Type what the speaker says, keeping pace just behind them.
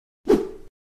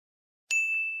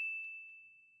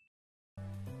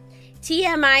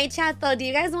TMI chat though. Do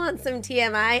you guys want some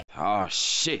TMI? Oh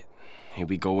shit. Here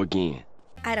we go again.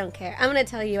 I don't care. I'm gonna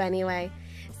tell you anyway.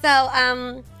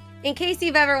 So, in case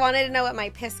you've ever wanted to know what my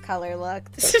piss color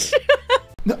looked.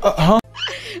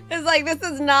 It's like, this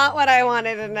is not what I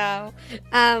wanted to know.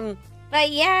 But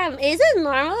yeah, is it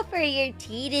normal for your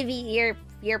tea to be,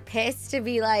 your piss to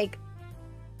be like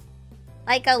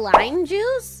a lime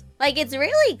juice? Like, it's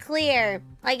really clear.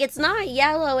 Like, it's not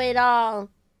yellow at all.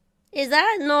 Is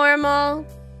that normal?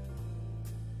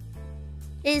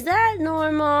 Is that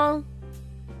normal?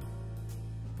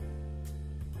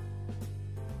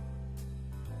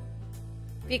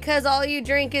 Because all you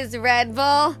drink is Red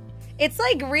Bull? It's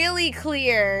like really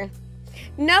clear.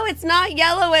 No, it's not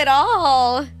yellow at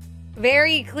all.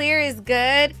 Very clear is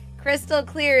good. Crystal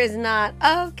clear is not.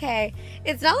 Okay.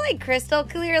 It's not like crystal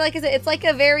clear. Like I said, it's like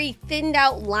a very thinned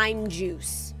out lime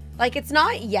juice. Like, it's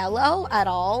not yellow at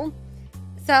all.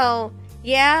 So,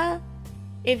 yeah.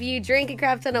 If you drink a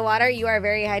crap ton of water, you are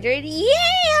very hydrated. Yay,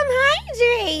 I'm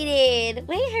hydrated.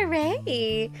 Wait,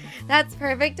 hooray. That's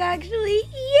perfect, actually.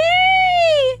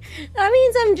 Yay! That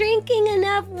means I'm drinking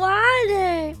enough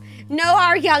water. No,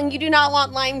 R-YONG, you do not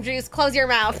want lime juice. Close your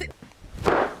mouth.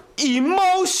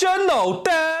 Emotional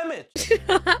damage.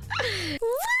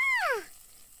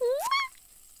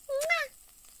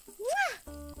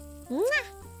 Mwah!